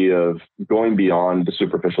this idea of going beyond the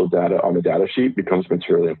superficial data on the data sheet becomes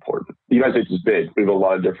materially important. The United States is big. We have a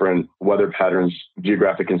lot of different weather patterns,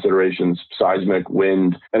 geographic considerations, seismic,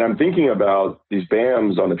 wind. And I'm thinking about these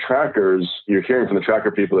BAMs on the trackers. You're hearing from the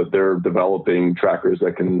tracker people that they're developing trackers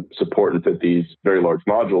that can support and fit these very large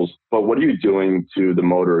modules. But what are you doing to the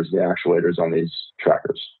motors, the actuators on these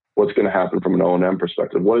trackers? What's going to happen from an O&M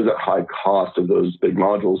perspective? What is that high cost of those big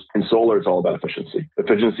modules? In solar, it's all about efficiency.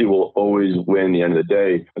 Efficiency will always win at the end of the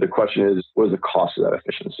day. But the question is, what is the cost of that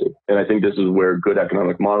efficiency? And I think this is where good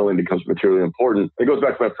economic modeling becomes materially important. It goes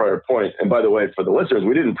back to my prior point. And by the way, for the listeners,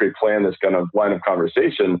 we didn't pre-plan this kind of line of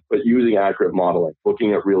conversation, but using accurate modeling,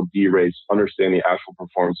 looking at real D rates, understanding the actual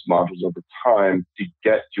performance of modules over time to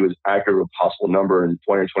get to as accurate a possible number in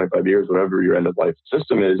 20 or 25 years, whatever your end of life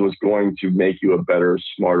system is, was going to make you a better,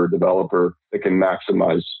 smarter developer that can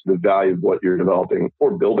maximize the value of what you're developing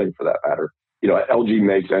or building for that matter. LG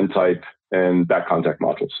makes N-type and back contact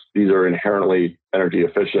modules. These are inherently energy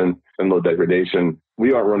efficient and low degradation.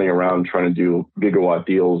 We aren't running around trying to do gigawatt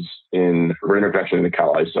deals for interconnection in the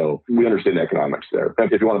Cal ISO. We understand the economics there.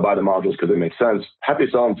 If you want to buy the modules because they make sense, happy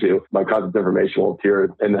to sell them to you. My contact information will appear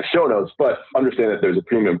in the show notes, but understand that there's a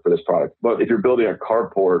premium for this product. But if you're building a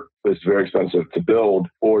carport that's very expensive to build,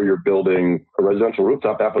 or you're building a residential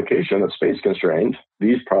rooftop application that's space constrained,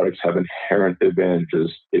 these products have inherent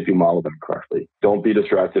advantages if you model them correctly. Don't be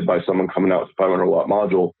distracted by someone coming out with a 500 watt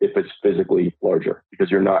module if it's physically larger, because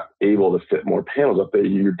you're not able to fit more panels up there.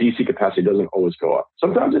 Your DC capacity doesn't always go up.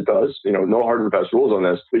 Sometimes it does, no hard and fast rules on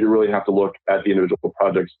this, but you really have to look at the individual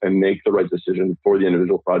projects and make the right decision for the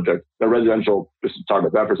individual project. Now, residential, just to talk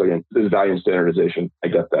about that for a second, this is value and standardization. I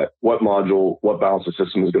get that. What module, what balance of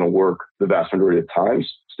system is going to work the vast majority of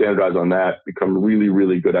times? Standardize on that, become really,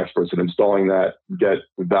 really good experts at installing that, get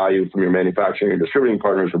value from your manufacturing and distributing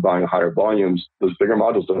partners for buying higher volumes. Those bigger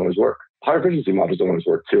modules don't always work. Higher efficiency modules don't always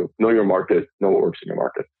work too. Know your market, know what works in your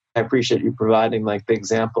market. I appreciate you providing like the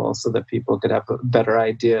example so that people could have a better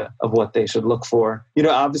idea of what they should look for.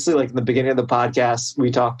 Obviously, like in the beginning of the podcast,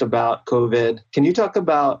 we talked about COVID. Can you talk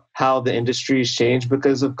about how the industry's changed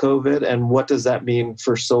because of COVID and what does that mean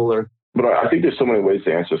for solar? But I think there's so many ways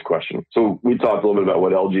to answer this question. So we talked a little bit about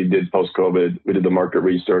what LG did post-COVID. We did the market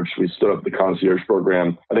research. We stood up the concierge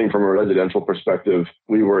program. I think from a residential perspective,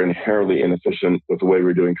 we were inherently inefficient with the way we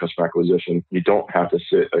were doing customer acquisition. You don't have to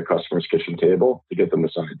sit at a customer's kitchen table to get them to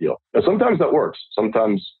sign a deal. Now, sometimes that works.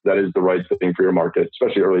 Sometimes that is the right thing for your market,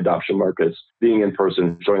 especially early adoption markets. Being in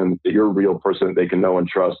person, showing them that you're a real person that they can know and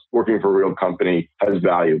trust, working for a real company has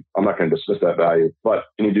value. I'm not going to dismiss that value, but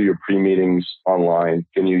can you do your pre-meetings online?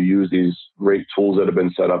 Can you use these great tools that have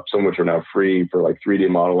been set up, some of which are now free for like 3D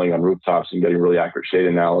modeling on rooftops and getting really accurate shade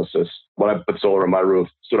analysis? when I put solar on my roof,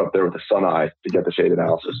 stood up there with a sun eye to get the shade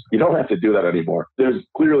analysis. You don't have to do that anymore. There's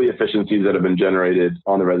clearly efficiencies that have been generated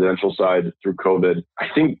on the residential side through COVID. I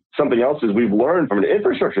think something else is we've learned from an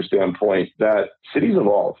infrastructure standpoint that cities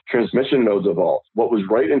evolve, transmission nodes evolve. What was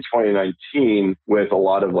right in 2019 with a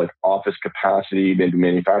lot of like office capacity, maybe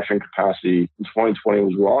manufacturing capacity, in 2020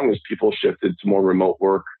 was wrong as people shifted to more remote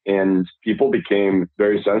work and people became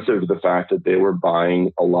very sensitive to the fact that they were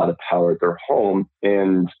buying a lot of power at their home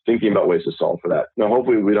and thinking about ways to solve for that. Now,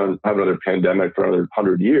 hopefully we don't have another pandemic for another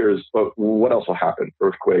 100 years, but what else will happen?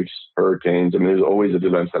 Earthquakes, hurricanes. I mean, there's always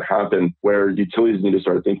events that happen where utilities need to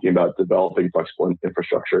start thinking about developing flexible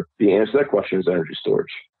infrastructure. The answer to that question is energy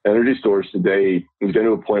storage. Energy storage today is getting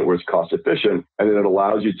to a point where it's cost efficient and then it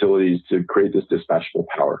allows utilities to create this dispatchable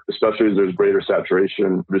power, especially as there's greater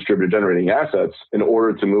saturation of distributed generating assets. In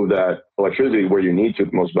order to move that electricity where you need to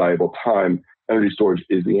at the most valuable time, energy storage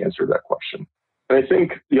is the answer to that question. And I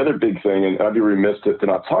think the other big thing, and I'd be remiss to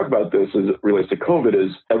not talk about this as it relates to COVID,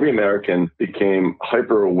 is every American became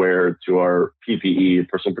hyper aware to our PPE,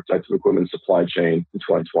 personal protective equipment supply chain in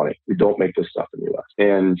 2020. We don't make this stuff in the US.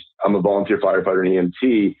 And I'm a volunteer firefighter and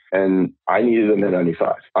EMT, and I needed an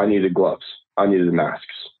N95. I needed gloves. I needed masks.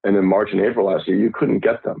 And in March and April last year, you couldn't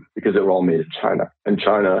get them because they were all made in China. And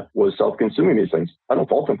China was self-consuming these things. I don't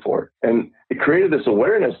fault them for it. And it created this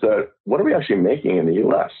awareness that what are we actually making in the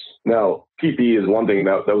US? Now, PPE is one thing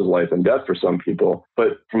that was life and death for some people.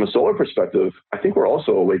 But from a solar perspective, I think we're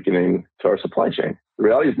also awakening to our supply chain. The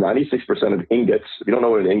reality is 96% of ingots, if you don't know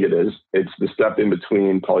what an ingot is, it's the step in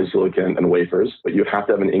between polysilicon and wafers, but you have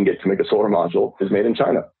to have an ingot to make a solar module, is made in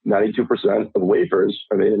China. 92% of wafers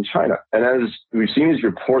are made in China. And as we've seen these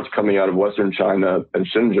reports coming out of Western China and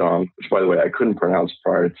Xinjiang, which by the way, I couldn't pronounce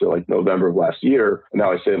prior to like November of last year, and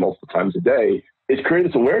now I say it multiple times a day, it's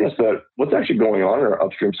created this awareness that what's actually going on in our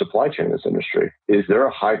upstream supply chain in this industry. Is there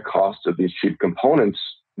a high cost of these cheap components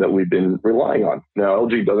that we've been relying on? Now,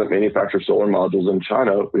 LG doesn't manufacture solar modules in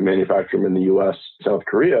China. We manufacture them in the US, South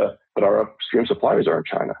Korea, but our upstream suppliers are in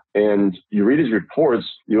China. And you read these reports,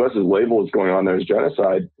 the US's label is going on there as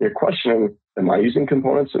genocide. You're questioning, am I using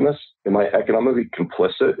components in this? Am I economically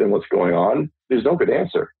complicit in what's going on? There's no good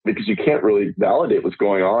answer because you can't really validate what's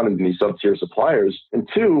going on in these sub-tier suppliers. And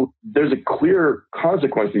two, there's a clear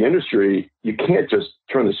consequence to the industry. You can't just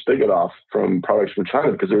turn the spigot off from products from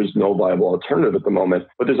China because there is no viable alternative at the moment.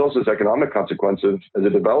 But there's also this economic consequence of, as a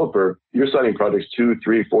developer, you're signing projects 2,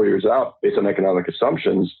 3, 4 years out based on economic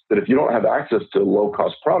assumptions that if you don't have access to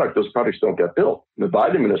low-cost product, those projects don't get built. And the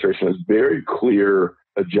Biden administration has very clear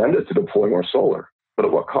agenda to deploy more solar, but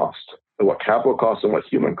at what cost? At what capital cost and what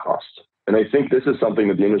human cost? And I think this is something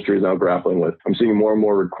that the industry is now grappling with. I'm seeing more and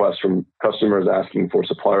more requests from customers asking for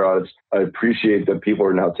supplier audits. I appreciate that people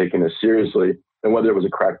are now taking this seriously. And whether it was a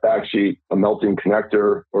cracked backsheet, a melting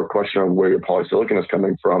connector, or a question of where your polysilicon is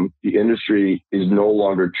coming from, the industry is no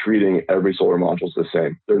longer treating every solar module the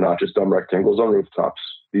same. They're not just dumb rectangles on rooftops.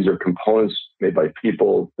 These are components made by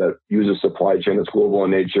people that use a supply chain that's global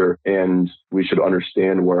in nature, and we should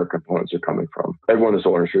understand where our components are coming from. Everyone in the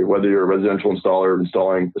solar industry, whether you're a residential installer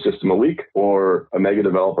installing a system a week or a mega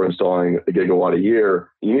developer installing a gigawatt a year,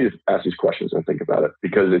 you need to ask these questions and think about it,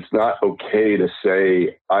 because it's not okay to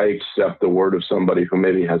say, I accept the word of somebody who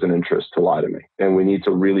maybe has an interest to lie to me. And we need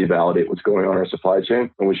to really validate what's going on in our supply chain,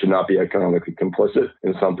 and we should not be economically complicit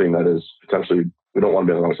in something that is potentially, we don't want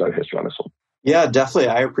to be on the wrong side of history on this one. Yeah, definitely.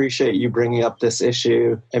 I appreciate you bringing up this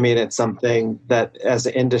issue. I mean, it's something that as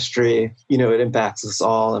an industry, it impacts us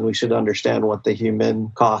all, and we should understand what the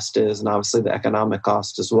human cost is and obviously the economic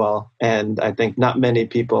cost as well. And I think not many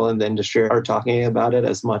people in the industry are talking about it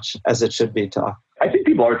as much as it should be talked. I think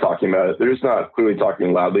people are talking about it. They're just not clearly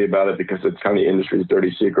talking loudly about it because it's kind of the industry's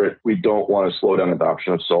dirty secret. We don't want to slow down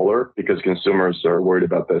adoption of solar because consumers are worried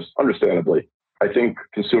about this, understandably. I think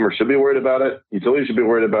consumers should be worried about it. Utilities should be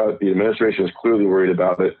worried about it. The administration is clearly worried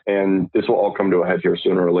about it. And this will all come to a head here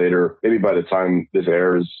sooner or later. Maybe by the time this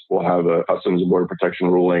airs, we'll have a Customs and Border Protection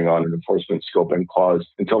ruling on an enforcement scoping clause.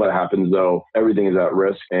 Until that happens, though, everything is at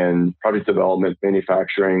risk. And project development,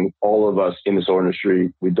 manufacturing, all of us in the solar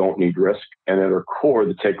industry, we don't need risk. And at our core,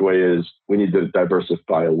 the takeaway is we need to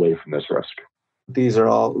diversify away from this risk. These are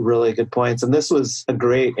all really good points. And this was a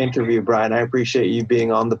great interview, Brian. I appreciate you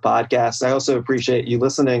being on the podcast. I also appreciate you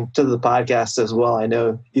listening to the podcast as well. I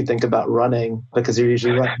know you think about running because you're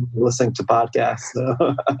usually listening to podcasts.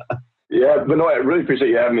 So. Yeah, but no, I really appreciate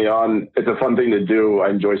you having me on. It's a fun thing to do.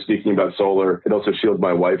 I enjoy speaking about solar. It also shields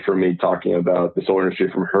my wife from me talking about the solar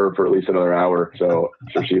industry from her for at least another hour. So I'm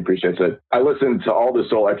sure she appreciates it. I listen to all the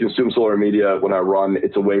solar. I consume solar media when I run.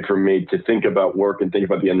 It's a way for me to think about work and think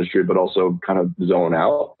about the industry, but also kind of zone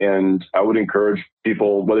out. And I would encourage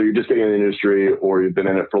people, whether you're just getting in the industry or you've been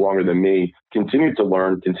in it for longer than me, continue to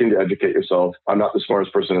learn, continue to educate yourself. I'm not the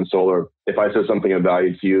smartest person in solar. If I said something of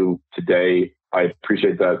value to you today, I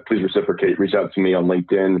appreciate that. Please reciprocate. Reach out to me on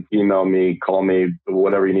LinkedIn, email me, call me,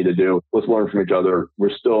 whatever you need to do. Let's learn from each other. We're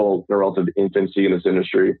still in a relative infancy in this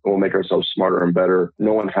industry, and we'll make ourselves smarter and better.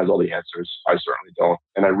 No one has all the answers. I certainly don't.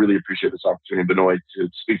 And I really appreciate this opportunity, Benoy, to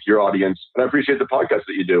speak to your audience. And I appreciate the podcast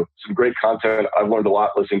that you do. Some great content. I've learned a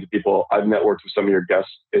lot listening to people. I've networked with some of your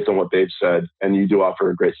guests based on what they've said, and you do offer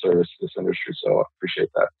a great service to this industry. So I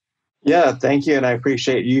appreciate that. Yeah, thank you. And I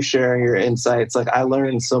appreciate you sharing your insights. Like, I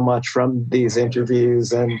learned so much from these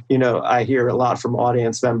interviews, and, I hear a lot from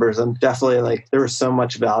audience members, and definitely there was so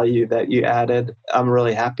much value that you added. I'm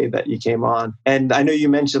really happy that you came on. And I know you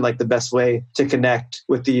mentioned the best way to connect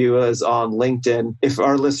with you is on LinkedIn. If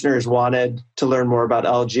our listeners wanted to learn more about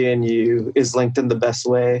LG and you, is LinkedIn the best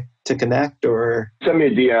way to connect? Or send me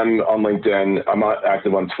a DM on LinkedIn. I'm not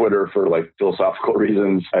active on Twitter for philosophical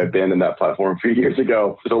reasons. I abandoned that platform a few years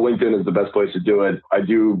ago. So LinkedIn is the best place to do it. I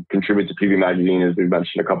do contribute to PV Magazine, as we've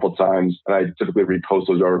mentioned a couple of times, and I typically repost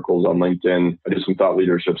those articles on LinkedIn. I do some thought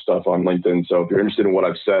leadership stuff on LinkedIn. So if you're interested in what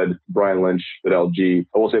I've said, Brian Lynch at LG.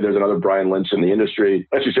 I will say there's another Brian Lynch in the industry.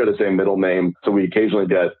 I actually share the same middle name. So we occasionally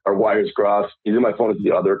get our wires crossed. He's in my phone as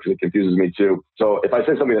the other because it confuses me too. So if I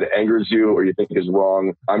say something that angers you or you think is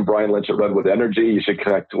wrong, I'm Brian Lynch at Redwood Energy. You should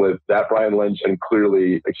connect with that Brian Lynch and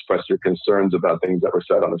clearly express your concerns about things that were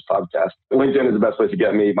said on this podcast. LinkedIn is the best place to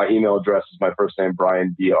get me. My email address is my first name,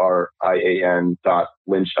 Brian, BRIAN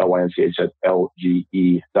 .Lynch, LYNCH at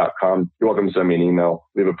LGE.com. You're welcome to send me an email.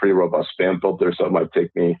 We have a pretty robust spam filter, so it might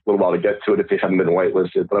take me a little while to get to it if you haven't been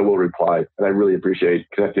whitelisted, but I will reply. And I really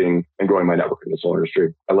appreciate connecting and growing my network in the solar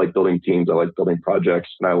industry. I like building teams. I like building projects,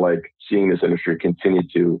 and I like seeing this industry continue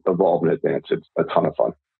to evolve and advance. It's a ton of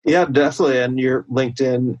fun. Yeah, definitely. And your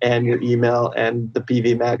LinkedIn and your email and the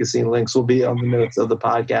PV Magazine links will be on the notes of the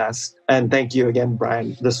podcast. And thank you again,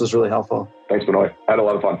 Brian. This was really helpful. Thanks, Benoy. I had a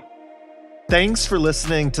lot of fun. Thanks for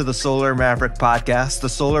listening to the Solar Maverick Podcast. The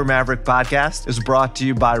Solar Maverick Podcast is brought to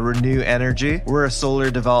you by Reneu Energy. We're a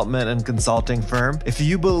solar development and consulting firm. If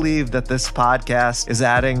you believe that this podcast is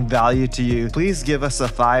adding value to you, please give us a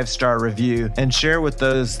 5-star review and share with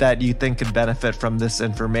those that you think could benefit from this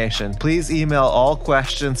information. Please email all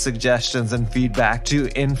questions, suggestions, and feedback to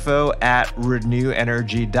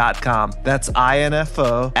info@reneuenergy.com. That's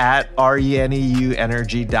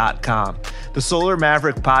info@reneuenergy.com. The Solar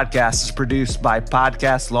Maverick Podcast is produced by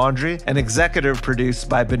Podcast Laundry and executive produced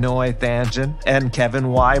by Benoy Thanjan and Kevin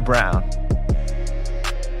Y. Brown.